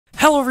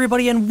Hello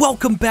everybody and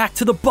welcome back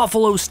to the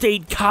Buffalo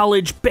State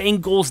College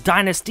Bengals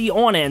Dynasty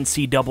on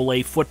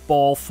NCAA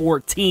Football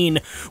 14.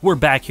 We're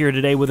back here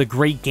today with a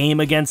great game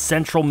against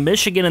Central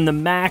Michigan in the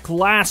MAC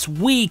last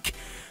week.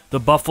 The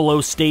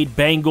Buffalo State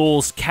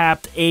Bengals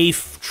capped a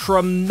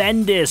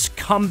tremendous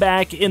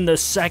comeback in the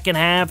second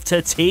half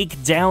to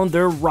take down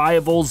their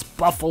rivals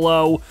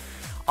Buffalo.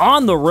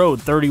 On the road,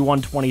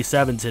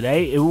 31-27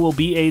 today. It will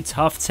be a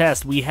tough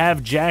test. We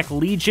have Jack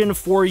Legion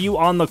for you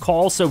on the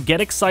call, so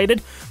get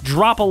excited.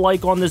 Drop a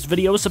like on this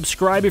video.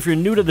 Subscribe if you're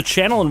new to the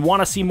channel and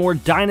want to see more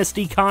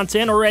Dynasty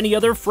content or any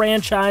other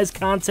franchise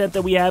content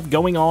that we have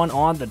going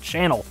on the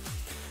channel.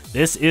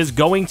 This is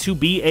going to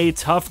be a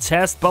tough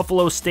test.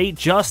 Buffalo State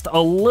just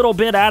a little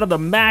bit out of the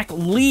MAC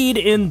lead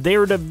in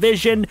their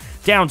division.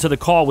 Down to the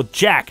call with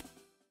Jack.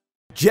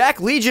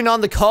 Jack Legion on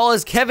the call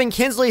as Kevin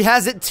Kinsley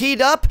has it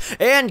teed up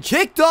and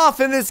kicked off,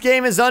 and this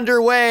game is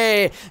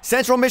underway.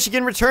 Central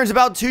Michigan returns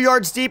about 2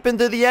 yards deep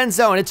into the end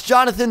zone. It's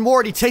Jonathan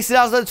Ward. He takes it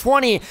out to the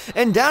 20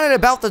 and down at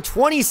about the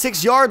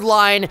 26-yard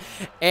line.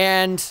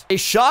 And a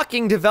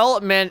shocking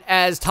development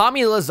as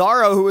Tommy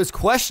Lazaro, who is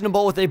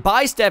questionable with a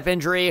bicep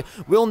injury,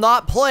 will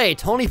not play.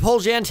 Tony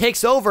Poljan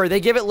takes over. They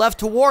give it left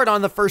to Ward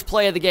on the first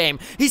play of the game.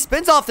 He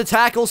spins off the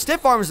tackle,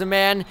 stiff arms a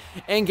man,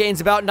 and gains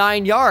about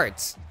 9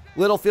 yards.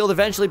 Littlefield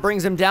eventually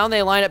brings him down.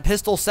 They line up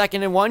pistol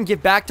 2nd and 1.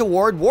 Give back to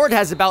Ward. Ward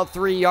has about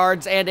 3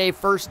 yards and a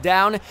first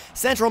down.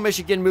 Central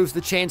Michigan moves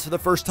the chains for the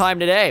first time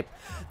today.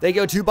 They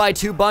go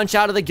 2-by-2 bunch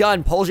out of the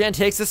gun. Poljan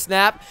takes a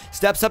snap,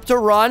 steps up to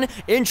run,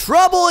 in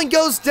trouble and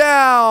goes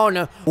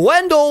down.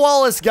 Wendell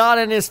Wallace got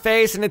in his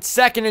face, and it's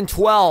 2nd and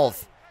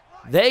 12.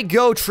 They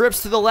go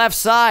trips to the left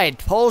side.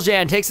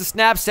 Poljan takes a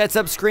snap, sets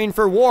up screen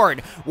for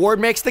Ward. Ward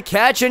makes the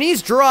catch, and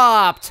he's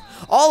dropped.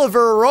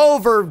 Oliver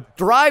Rover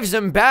drives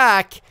him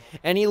back,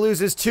 and he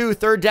loses 2,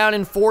 3rd down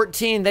and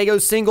 14. They go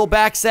single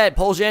back set.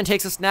 Poljan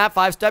takes a snap,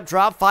 5-step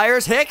drop,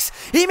 fires. Hicks,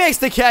 he makes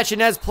the catch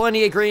and has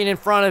plenty of green in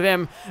front of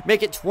him.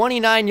 Make it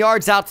 29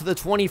 yards out to the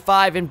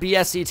 25 in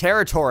BSC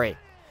territory.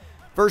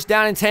 First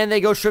down and 10, they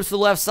go trips to the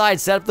left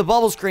side, set up the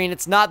bubble screen.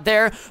 It's not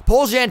there.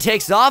 Poljan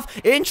takes off,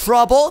 in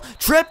trouble,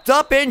 tripped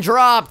up and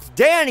dropped.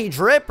 Danny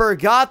Dripper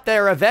got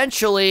there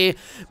eventually,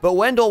 but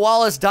Wendell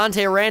Wallace,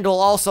 Dante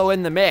Randall also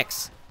in the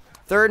mix.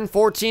 3rd and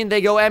 14, they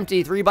go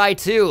empty,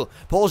 3-by-2.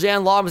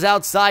 Poljan lobs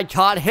outside,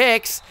 caught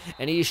Hicks,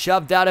 and he's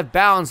shoved out of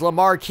bounds.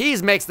 Lamar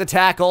Keys makes the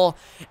tackle,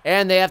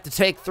 and they have to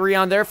take 3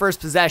 on their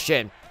first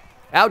possession.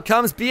 Out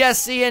comes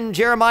BSC and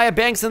Jeremiah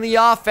Banks in the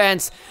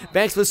offense.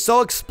 Banks was so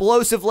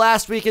explosive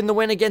last week in the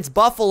win against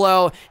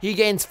Buffalo, he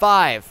gains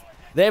 5.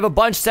 They have a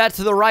bunch set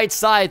to the right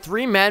side.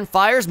 3 men,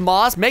 fires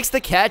Moss, makes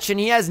the catch, and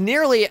he has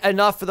nearly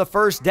enough for the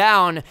first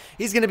down.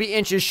 He's going to be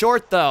inches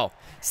short, though.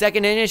 2nd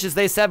and inch as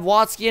they set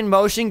Watsky in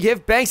motion.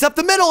 Give Banks up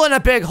the middle in a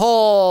big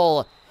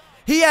hole.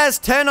 He has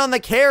 10 on the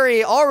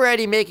carry,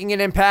 already making an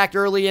impact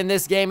early in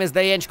this game as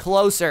they inch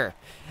closer.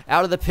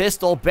 Out of the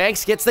pistol,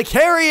 Banks gets the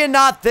carry, and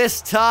not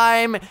this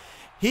time.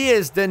 He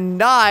is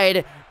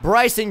denied.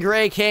 Bryson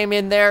Gray came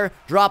in there,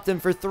 dropped him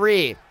for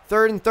 3.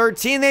 3rd and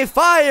 13, they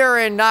fire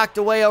and knocked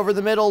away over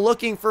the middle,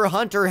 looking for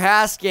Hunter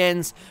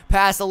Haskins.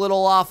 Pass a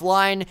little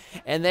offline,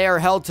 and they are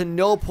held to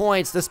no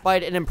points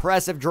despite an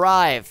impressive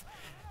drive.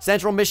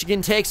 Central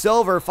Michigan takes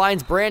over,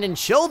 finds Brandon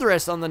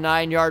Childress on the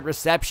 9-yard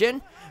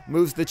reception.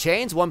 Moves the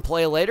chains, 1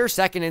 play later,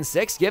 2nd and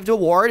 6, give to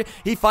Ward.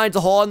 He finds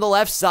a hole on the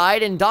left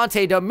side, and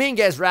Dante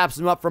Dominguez wraps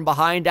him up from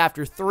behind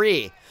after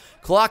 3.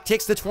 Clock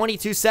ticks to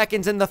 22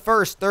 seconds in the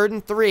first, 3rd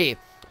and 3.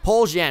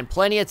 Poljan,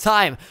 plenty of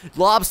time,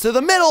 lobs to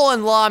the middle,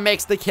 and Law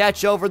makes the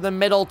catch over the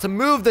middle to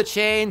move the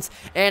chains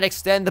and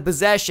extend the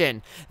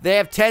possession. They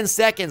have 10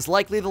 seconds,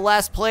 likely the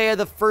last play of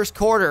the first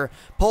quarter.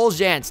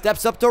 Poljan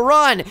steps up to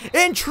run,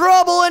 in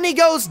trouble, and he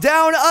goes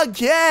down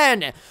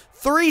again.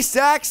 3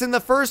 sacks in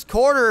the first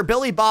quarter.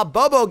 Billy Bob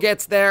Bobo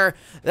gets there.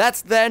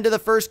 That's the end of the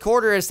first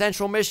quarter as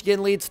Central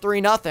Michigan leads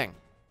 3-0.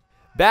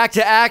 Back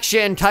to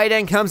action. Tight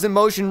end comes in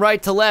motion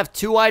right to left.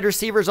 2 wide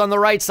receivers on the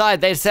right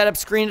side. They set up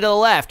screen to the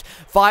left.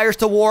 Fires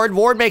to Ward.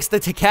 Ward makes the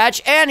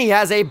catch, and he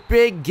has a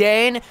big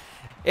gain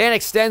and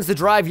extends the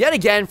drive yet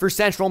again for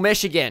Central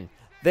Michigan.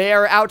 They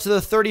are out to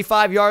the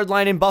 35-yard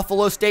line in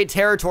Buffalo State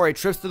territory.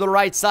 Trips to the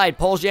right side.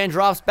 Poljan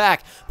drops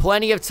back.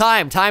 Plenty of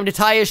time. Time to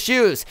tie his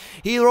shoes.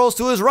 He rolls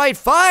to his right.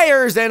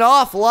 Fires and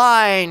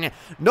offline.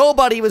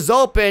 Nobody was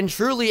open.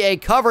 Truly a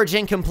coverage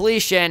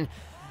incompletion.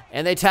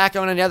 And they tack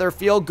on another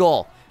field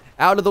goal.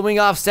 Out of the wing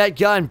offset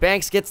gun,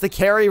 Banks gets the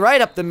carry right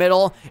up the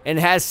middle and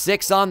has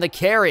 6 on the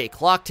carry.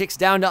 Clock ticks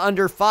down to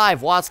under 5.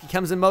 Watsky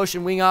comes in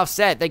motion, wing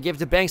offset. They give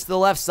to Banks to the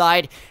left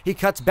side. He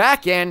cuts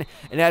back in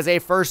and has a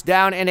first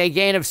down and a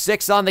gain of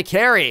 6 on the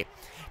carry.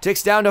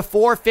 Ticks down to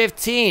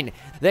 4:15.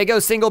 They go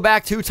single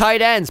back, 2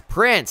 tight ends.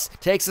 Prince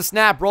takes a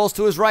snap, rolls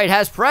to his right,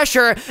 has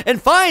pressure,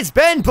 and finds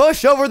Ben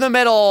Bush over the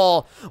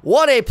middle.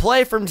 What a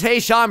play from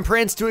Tayshaun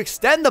Prince to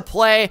extend the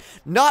play,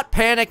 not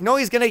panic, know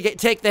he's going to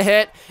take the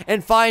hit,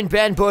 and find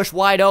Ben Bush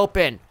wide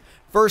open.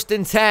 1st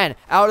and 10,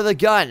 out of the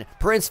gun.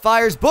 Prince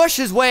fires Bush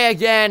his way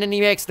again, and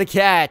he makes the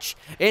catch.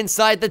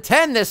 Inside the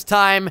 10 this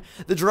time,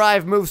 the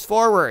drive moves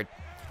forward.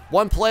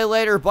 One play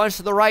later, bunch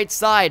to the right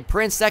side.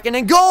 Prince second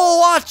and goal.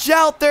 Watch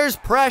out, there's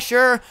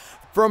pressure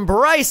from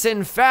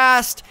Bryson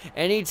Fast,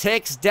 and he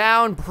takes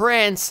down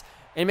Prince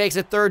and makes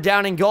it third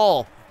down and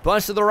goal.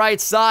 Bunch to the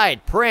right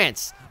side.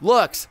 Prince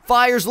looks,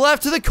 fires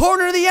left to the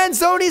corner of the end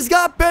zone. He's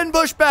got Ben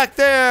Bush back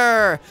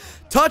there.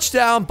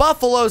 Touchdown,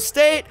 Buffalo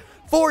State.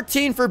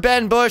 14 for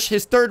Ben Bush,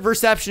 his third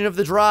reception of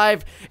the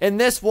drive, and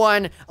this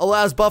one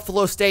allows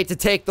Buffalo State to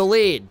take the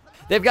lead.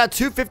 They've got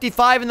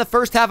 2:55 in the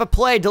first half of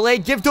play.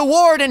 Delayed give to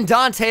Ward, and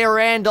Dante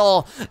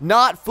Randall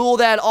not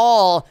fooled at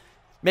all.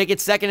 Make it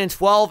 2nd and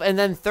 12, and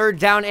then 3rd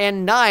down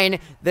and 9.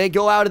 They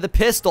go out of the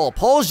pistol.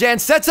 Poljan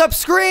sets up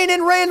screen,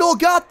 and Randall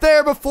got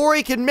there before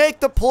he could make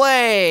the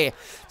play.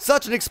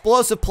 Such an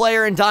explosive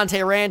player in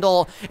Dante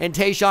Randall, and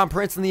Tayshaun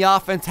Prince in the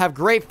offense have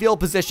great field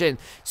position.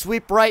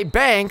 Sweep right,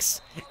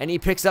 Banks, and he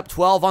picks up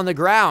 12 on the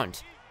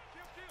ground.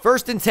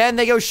 1st and 10,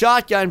 they go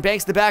shotgun.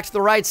 Banks the back to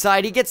the right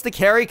side. He gets the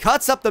carry,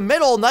 cuts up the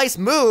middle. Nice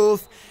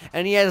move.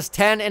 And he has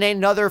 10 and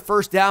another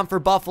first down for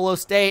Buffalo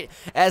State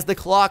as the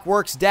clock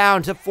works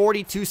down to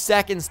 42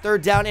 seconds.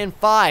 3rd down and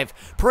 5.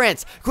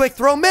 Prince, quick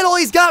throw middle.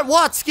 He's got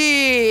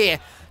Watsky.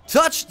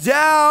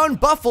 Touchdown,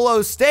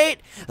 Buffalo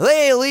State.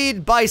 They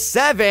lead by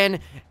 7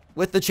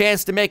 with the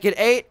chance to make it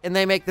 8, and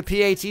they make the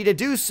PAT to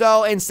do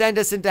so and send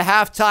us into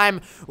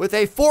halftime with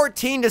a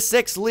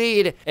 14-6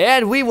 lead.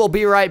 And we will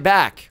be right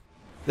back.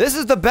 This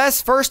is the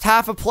best first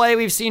half of play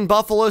we've seen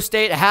Buffalo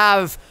State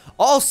have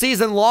all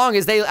season long,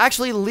 as they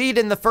actually lead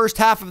in the first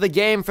half of the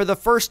game for the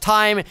first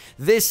time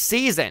this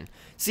season.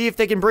 See if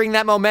they can bring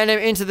that momentum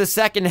into the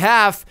second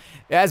half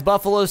as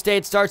Buffalo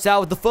State starts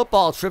out with the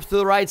football. Trips to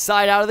the right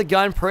side out of the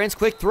gun. Prince,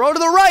 quick throw to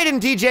the right,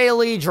 and DJ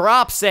Lee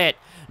drops it.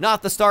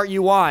 Not the start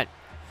you want.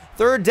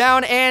 3rd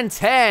down and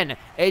 10.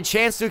 A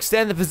chance to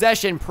extend the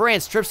possession.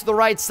 Prince trips to the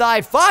right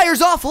side,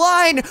 fires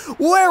offline.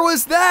 Where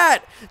was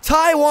that?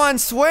 Taiwan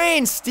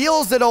Swain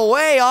steals it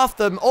away off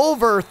the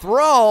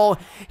overthrow.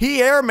 He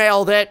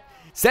airmailed it.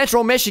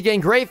 Central Michigan,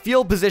 great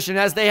field position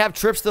as they have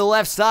trips to the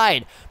left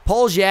side.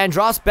 Poljan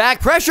drops back.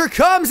 Pressure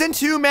comes, and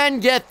 2 men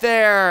get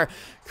there.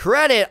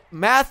 Credit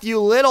Matthew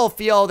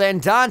Littlefield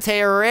and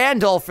Dante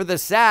Randall for the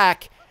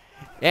sack.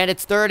 And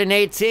it's 3rd and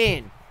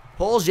 18.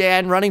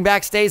 Poljan, running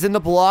back, stays in the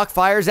block,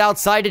 fires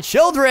outside to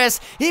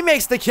Childress. He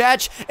makes the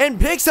catch and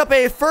picks up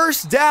a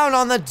first down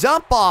on the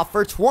dump off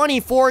for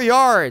 24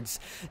 yards.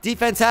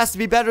 Defense has to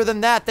be better than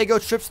that. They go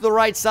trips to the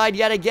right side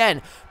yet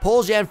again.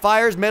 Poljan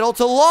fires middle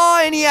to Law,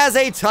 and he has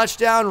a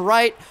touchdown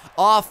right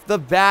off the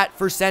bat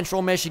for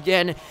Central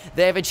Michigan.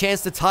 They have a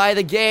chance to tie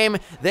the game.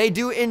 They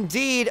do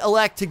indeed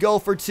elect to go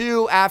for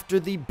 2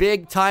 after the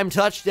big time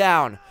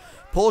touchdown.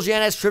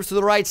 Poljan has trips to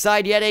the right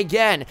side yet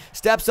again.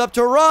 Steps up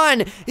to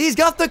run. He's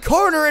got the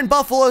corner, and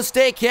Buffalo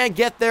State can't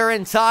get there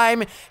in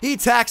time. He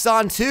tacks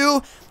on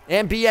 2,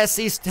 and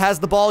BSC has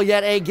the ball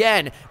yet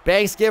again.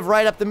 Banks give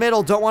right up the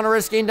middle. Don't want to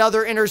risk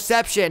another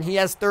interception. He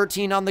has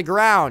 13 on the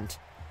ground.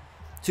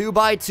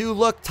 2-by-2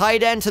 look,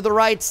 tight end to the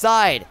right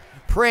side.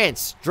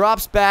 Prince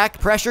drops back.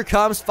 Pressure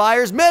comes,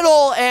 fires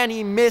middle, and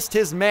he missed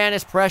his man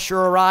as pressure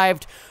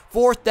arrived.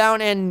 4th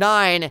down and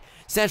 9.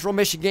 Central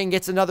Michigan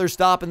gets another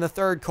stop in the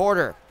 3rd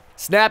quarter.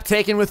 Snap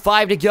taken with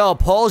 5 to go.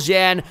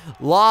 Poljan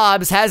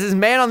lobs, has his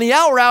man on the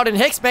out route, and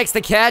Hicks makes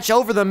the catch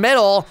over the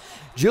middle.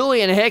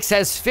 Julian Hicks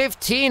has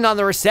 15 on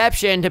the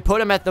reception to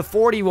put him at the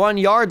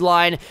 41-yard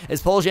line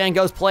as Poljan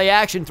goes play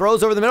action,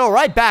 throws over the middle,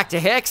 right back to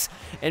Hicks,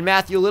 and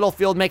Matthew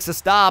Littlefield makes a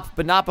stop,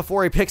 but not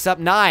before he picks up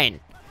 9.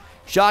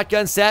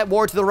 Shotgun set,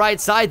 Ward to the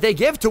right side. They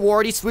give to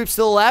Ward. He sweeps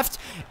to the left,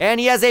 and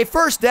he has a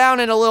first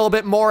down and a little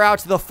bit more out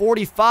to the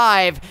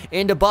 45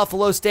 into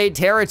Buffalo State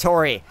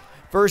territory.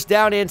 1st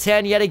down and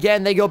 10 yet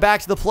again. They go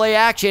back to the play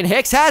action.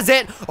 Hicks has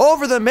it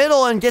over the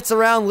middle and gets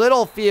around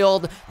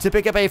Littlefield to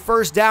pick up a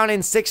first down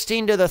and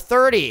 16 to the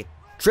 30.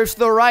 Trips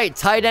to the right,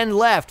 tight end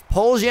left.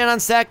 Poljan on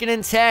 2nd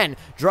and 10.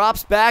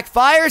 Drops back,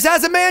 fires,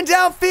 has a man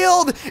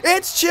downfield.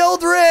 It's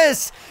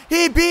Childress.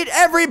 He beat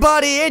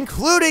everybody,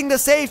 including the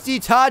safety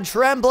Todd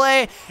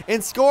Tremblay,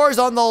 and scores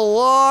on the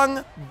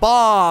long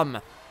bomb.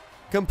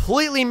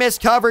 Completely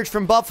missed coverage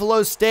from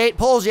Buffalo State.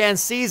 Poljan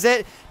sees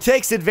it,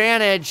 takes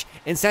advantage,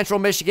 and Central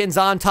Michigan's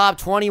on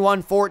top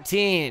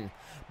 21-14.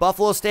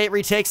 Buffalo State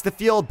retakes the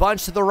field,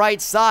 bunch to the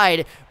right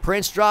side.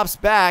 Prince drops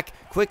back.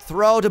 Quick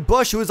throw to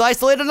Bush, who is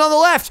isolated on the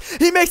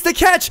left. He makes the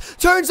catch,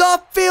 turns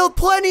off field,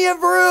 plenty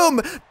of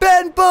room.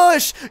 Ben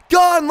Bush,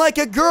 gone like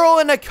a girl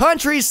in a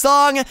country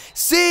song.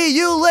 See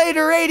you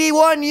later,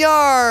 81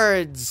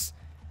 yards.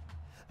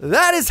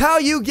 That is how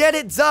you get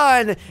it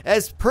done,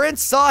 as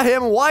Prince saw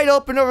him wide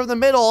open over the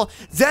middle.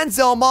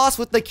 Denzel Moss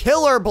with the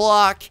killer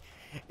block.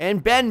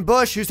 And Ben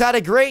Bush, who's had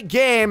a great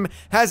game,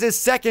 has his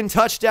 2nd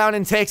touchdown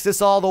and takes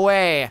this all the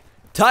way.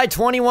 Tied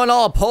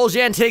 21-all.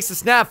 Poljan takes the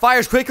snap,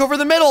 fires quick over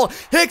the middle.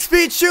 Hicks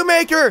beats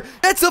Shoemaker.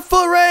 It's a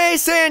foot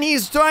race, and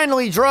he's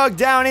finally drugged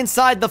down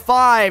inside the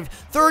 5.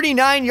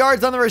 39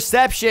 yards on the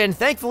reception.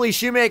 Thankfully,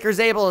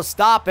 Shoemaker's able to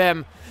stop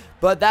him,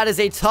 but that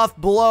is a tough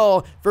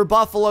blow for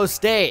Buffalo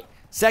State.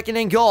 Second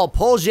and goal.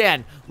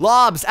 Poljan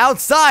lobs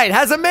outside,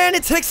 has a man,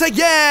 it ticks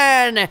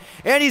again,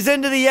 and he's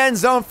into the end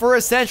zone for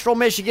a Central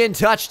Michigan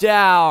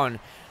touchdown.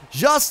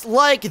 Just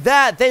like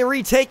that, they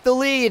retake the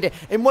lead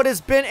in what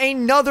has been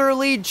another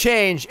lead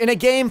change in a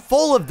game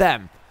full of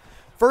them.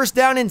 First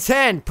down and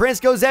 10. Prince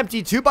goes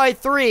empty,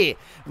 2-3.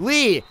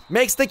 Lee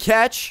makes the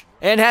catch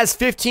and has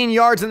 15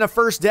 yards in a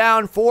first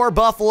down for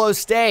Buffalo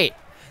State.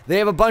 They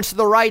have a bunch to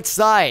the right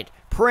side.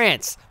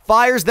 Prince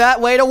fires that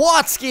way to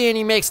Watsky, and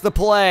he makes the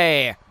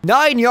play.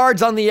 9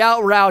 yards on the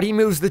out route. He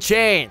moves the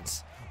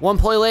chains. One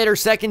play later,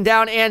 second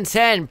down and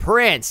 10.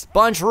 Prince,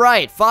 bunch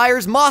right,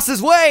 fires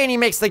Moss's way, and he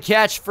makes the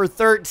catch for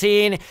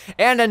 13.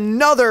 And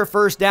another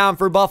first down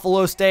for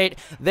Buffalo State.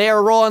 They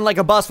are rolling like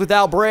a bus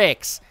without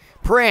brakes.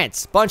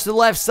 Prince, bunch to the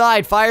left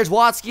side, fires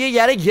Watsky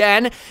yet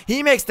again.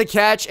 He makes the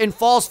catch and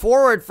falls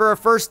forward for a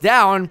first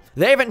down.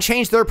 They haven't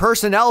changed their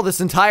personnel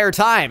this entire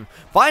time.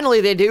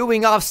 Finally, they do,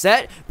 wing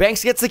offset.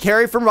 Banks gets the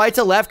carry from right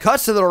to left,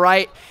 cuts to the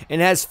right,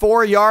 and has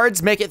 4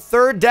 yards. Make it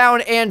third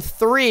down and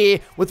 3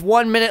 with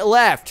 1 minute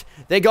left.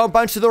 They go a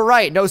bunch to the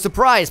right. No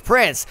surprise.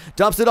 Prince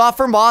dumps it off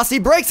for Moss. He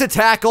breaks a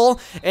tackle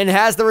and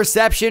has the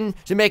reception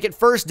to make it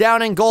first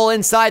down and goal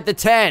inside the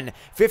 10.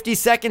 50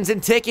 seconds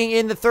and ticking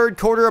in the third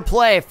quarter of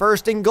play.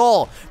 First and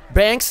goal.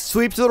 Banks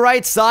sweeps to the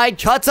right side,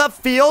 cuts up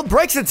field,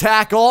 breaks a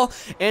tackle,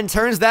 and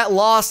turns that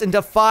loss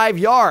into 5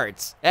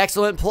 yards.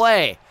 Excellent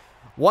play.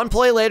 One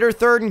play later,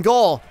 third and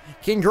goal.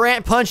 Can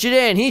Grant punch it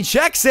in? He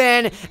checks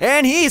in,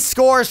 and he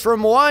scores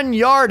from 1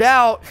 yard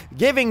out,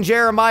 giving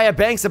Jeremiah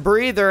Banks a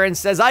breather and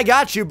says, I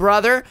got you,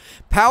 brother.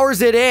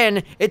 Powers it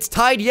in. It's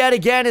tied yet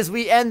again as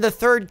we end the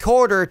third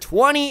quarter,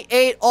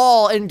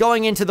 28-all and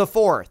going into the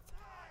fourth.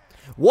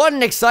 What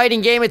an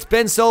exciting game it's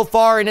been so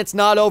far, and it's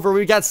not over.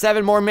 We've got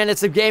 7 more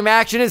minutes of game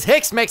action as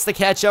Hicks makes the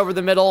catch over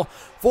the middle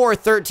for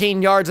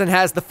 13 yards and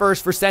has the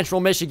first for Central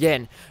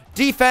Michigan.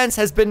 Defense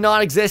has been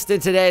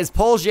non-existent today as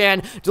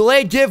Poljan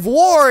delayed give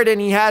Ward, and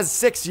he has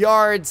 6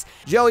 yards.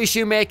 Joey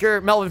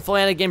Shoemaker, Melvin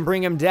Flanagan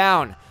bring him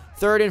down.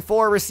 3rd and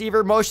 4,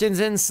 receiver motions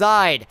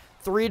inside.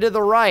 3 to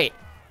the right.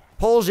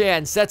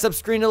 Poljan sets up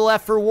screen to the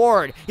left for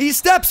Ward. He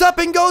steps up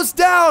and goes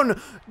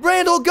down.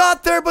 Randall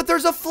got there, but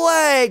there's a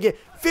flag.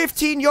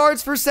 15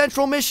 yards for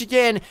Central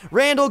Michigan.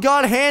 Randall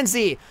got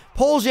handsy.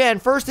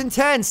 Poljan, 1st and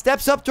 10,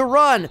 steps up to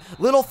run.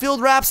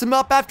 Littlefield wraps him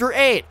up after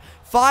 8.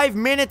 5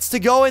 minutes to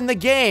go in the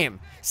game.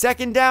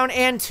 Second down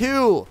and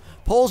 2.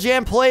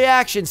 Poljan play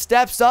action,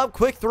 steps up,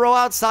 quick throw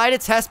outside.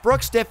 It's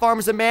Hesbrook, stiff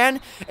arms a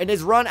man, and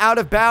is run out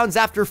of bounds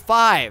after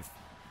 5.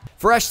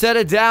 Fresh set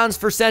of downs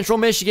for Central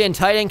Michigan.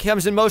 Tight end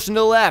comes in motion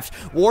to the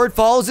left. Ward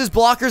follows his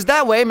blockers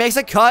that way, makes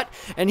a cut,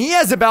 and he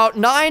has about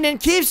 9 and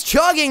keeps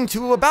chugging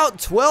to about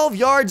 12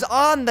 yards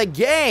on the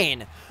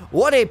gain.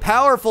 What a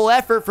powerful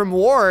effort from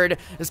Ward,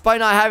 despite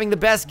not having the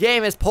best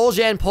game, as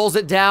Poljan pulls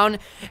it down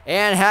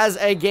and has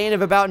a gain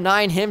of about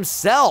 9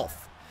 himself.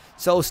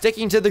 So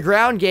sticking to the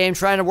ground game,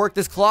 trying to work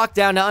this clock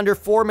down to under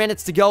 4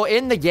 minutes to go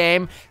in the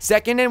game.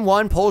 2nd and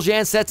 1,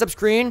 Poljan sets up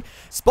screen.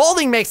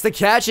 Spalding makes the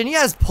catch, and he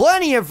has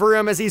plenty of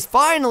room as he's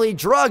finally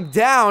drugged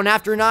down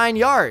after 9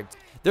 yards.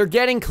 They're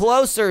getting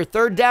closer.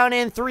 3rd down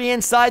and 3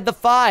 inside the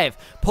 5.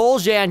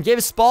 Poljan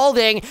gives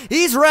Spalding.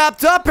 He's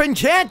wrapped up and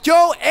can't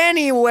go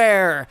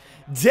anywhere.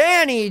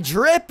 Danny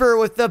Dripper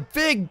with the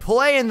big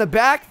play in the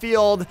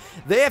backfield.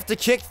 They have to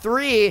kick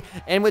 3,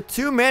 and with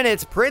 2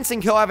 minutes, Prince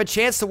and Co. have a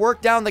chance to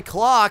work down the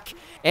clock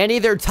and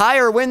either tie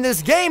or win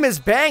this game as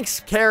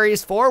Banks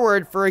carries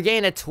forward for a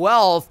gain of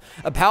 12.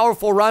 A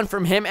powerful run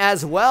from him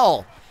as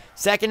well.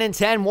 2nd and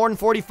 10, more than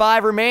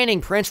 45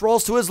 remaining. Prince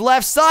rolls to his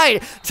left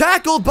side,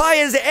 tackled by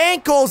his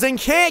ankles and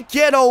can't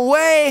get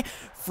away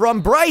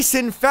from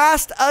Bryson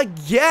Fast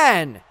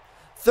again.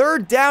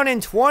 3rd down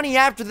and 20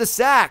 after the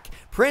sack.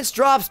 Prince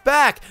drops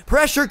back.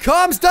 Pressure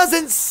comes.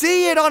 Doesn't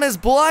see it on his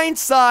blind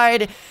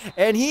side.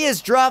 And he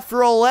is dropped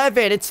for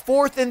 11. It's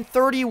 4th and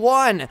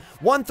 31.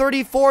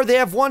 1:34. They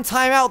have 1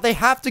 timeout. They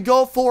have to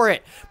go for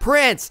it.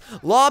 Prince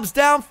lobs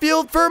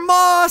downfield for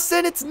Moss.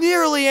 And it's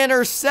nearly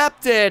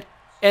intercepted.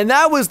 And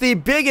that was the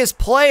biggest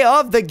play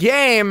of the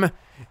game.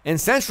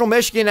 And Central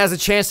Michigan has a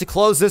chance to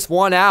close this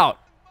one out.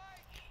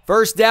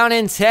 1st down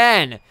and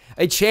 10.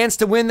 A chance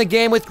to win the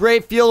game with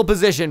great field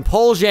position.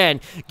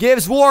 Poljan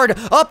gives Ward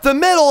up the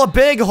middle, a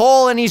big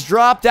hole, and he's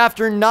dropped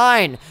after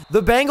 9.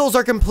 The Bengals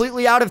are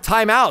completely out of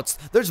timeouts.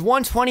 There's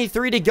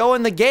 1:23 to go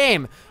in the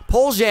game.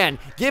 Poljan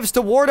gives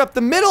to Ward up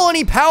the middle, and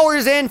he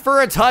powers in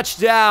for a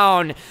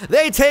touchdown.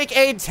 They take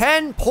a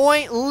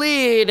 10-point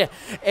lead,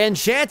 and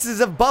chances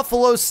of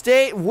Buffalo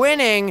State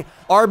winning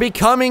are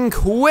becoming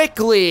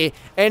quickly,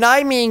 and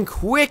I mean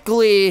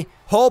quickly,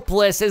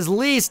 hopeless as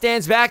Lee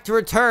stands back to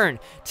return.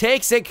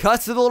 Takes it,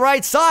 cuts to the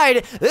right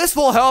side. This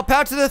will help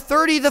out to the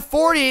 30, the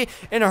 40,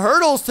 and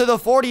hurdles to the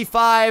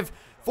 45.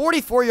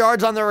 44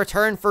 yards on the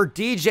return for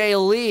DJ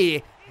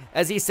Lee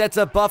as he sets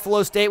up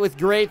Buffalo State with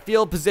great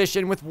field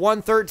position with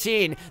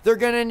 1:13. They're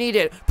going to need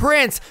it.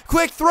 Prince,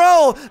 quick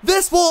throw.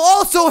 This will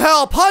also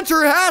help.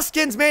 Hunter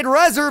Haskins made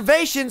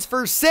reservations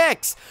for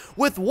 6.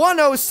 With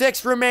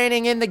 1:06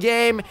 remaining in the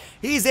game,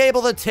 he's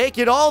able to take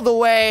it all the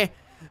way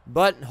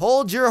But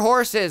hold your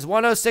horses.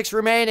 1:06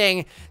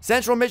 remaining.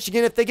 Central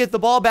Michigan, if they get the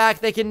ball back,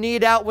 they can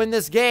win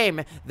this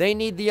game. They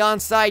need the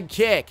onside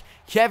kick.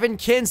 Kevin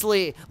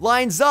Kinsley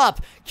lines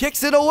up,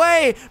 kicks it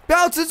away,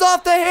 bounces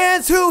off the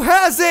hands. Who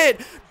has it?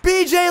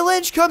 BJ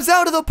Lynch comes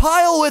out of the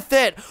pile with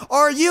it.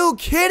 Are you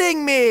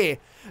kidding me?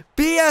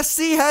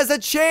 BSC has a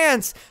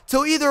chance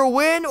to either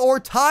win or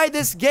tie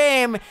this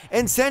game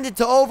and send it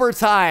to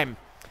overtime.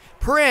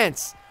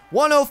 Prince,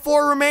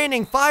 1:04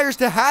 remaining, fires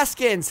to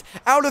Haskins,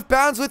 out of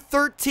bounds with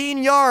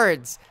 13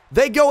 yards.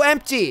 They go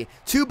empty,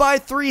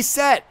 2x3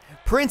 set.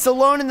 Prince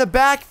alone in the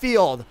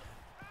backfield.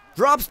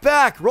 Drops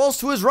back, rolls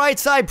to his right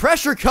side,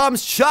 pressure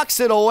comes,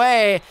 chucks it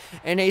away,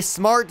 and a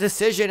smart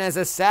decision as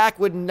a sack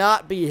would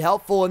not be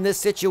helpful in this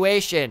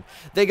situation.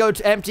 They go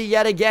to empty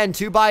yet again,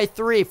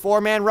 2x3,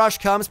 four-man rush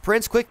comes,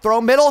 Prince quick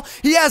throw middle,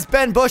 he has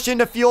Ben Bush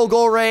into field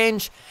goal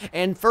range,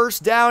 and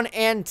first down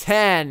and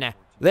 10.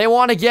 They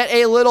want to get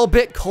a little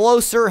bit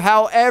closer,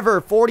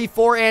 however,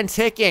 44 and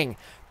ticking.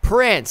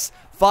 Prince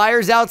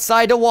fires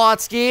outside to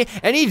Watsky,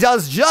 and he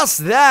does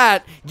just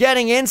that,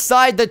 getting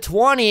inside the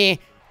 20.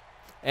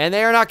 And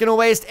they're not going to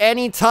waste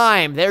any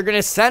time. They're going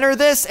to center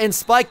this and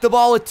spike the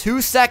ball with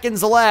 2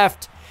 seconds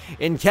left.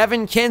 And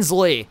Kevin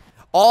Kinsley,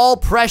 all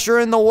pressure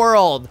in the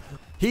world.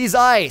 He's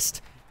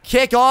iced.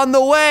 Kick on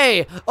the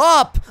way.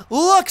 Up.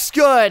 Looks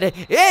good.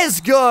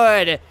 Is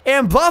good.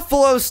 And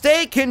Buffalo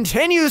State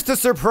continues to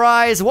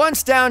surprise.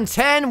 Once down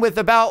 10 with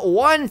about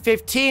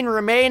 1:15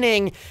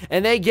 remaining.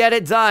 And they get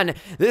it done.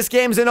 This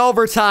game's in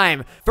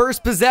overtime.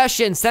 First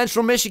possession.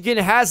 Central Michigan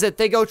has it.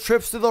 They go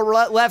trips to the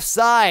left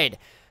side.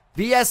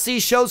 BSC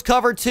shows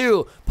cover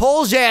 2.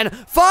 Poljan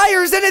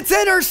fires and it's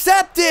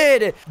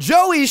intercepted.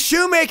 Joey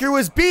Shoemaker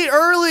was beat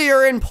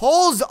earlier and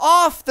pulls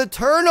off the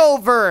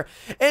turnover.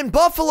 And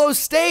Buffalo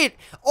State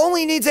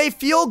only needs a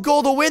field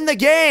goal to win the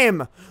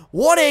game.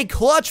 What a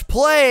clutch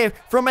play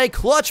from a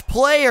clutch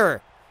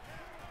player.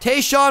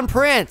 Tayshaun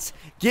Prince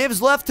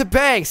gives left to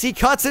Banks. He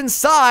cuts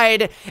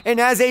inside and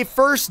has a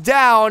first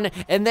down,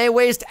 and they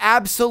waste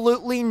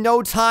absolutely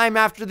no time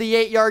after the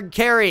 8-yard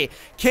carry.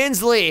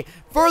 Kinsley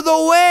for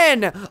the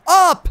win.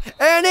 Up,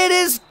 and it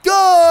is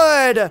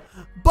good.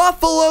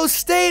 Buffalo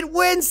State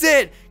wins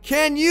it.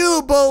 Can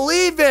you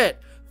believe it?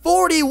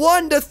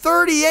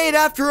 41-38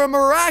 after a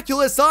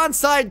miraculous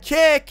onside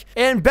kick,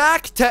 and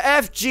back to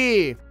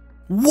FG.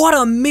 What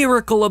a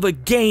miracle of a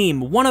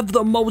game. One of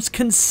the most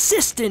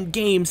consistent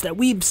games that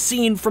we've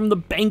seen from the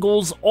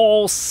Bengals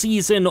all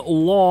season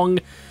long.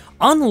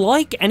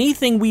 Unlike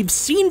anything we've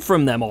seen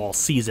from them all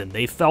season.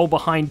 They fell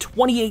behind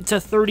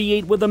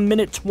 28-38 with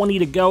 1:20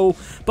 to go,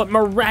 but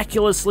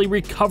miraculously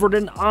recovered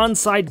an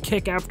onside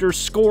kick after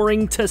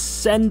scoring to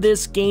send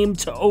this game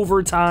to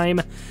overtime,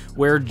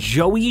 where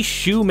Joey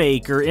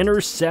Shoemaker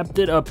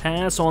intercepted a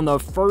pass on the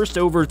first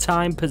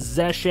overtime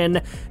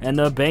possession, and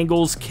the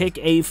Bengals kick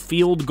a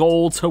field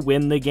goal to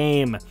win the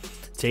game.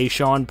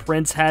 Tayshaun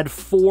Prince had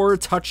 4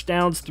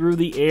 touchdowns through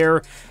the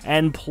air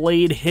and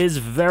played his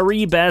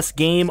very best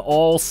game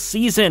all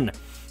season.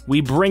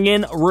 We bring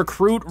in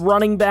recruit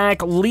running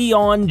back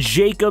Leon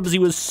Jacobs. He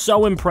was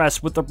so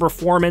impressed with the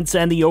performance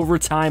and the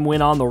overtime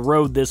win on the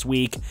road this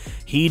week.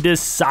 He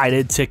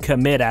decided to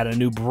commit out of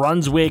New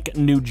Brunswick,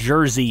 New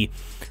Jersey.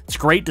 It's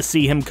great to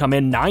see him come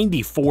in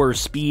 94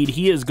 speed.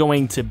 He is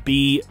going to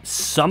be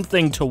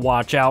something to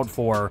watch out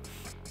for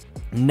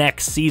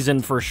next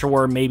season for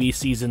sure, maybe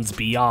seasons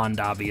beyond,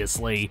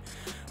 obviously.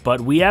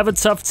 But we have a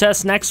tough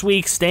test next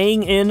week,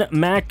 staying in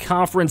MAC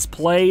conference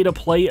play to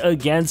play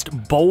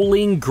against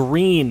Bowling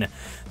Green.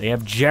 They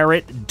have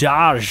Jarrett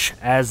Dodge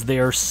as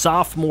their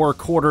sophomore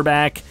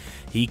quarterback.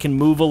 He can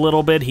move a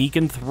little bit, he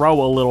can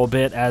throw a little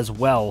bit as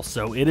well,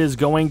 so it is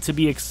going to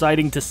be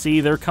exciting to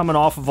see. They're coming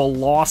off of a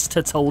loss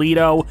to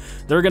Toledo.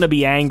 They're going to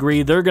be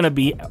angry. They're going to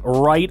be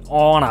right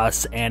on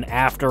us and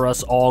after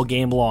us all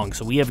game long,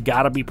 so we have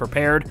got to be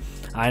prepared.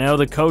 I know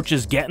the coach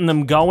is getting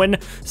them going,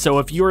 so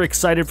if you're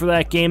excited for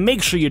that game,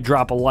 make sure you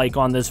drop a like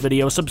on this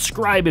video,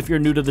 subscribe if you're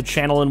new to the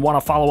channel and want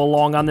to follow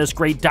along on this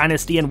great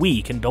dynasty, and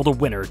we can build a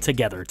winner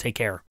together. Take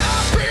care.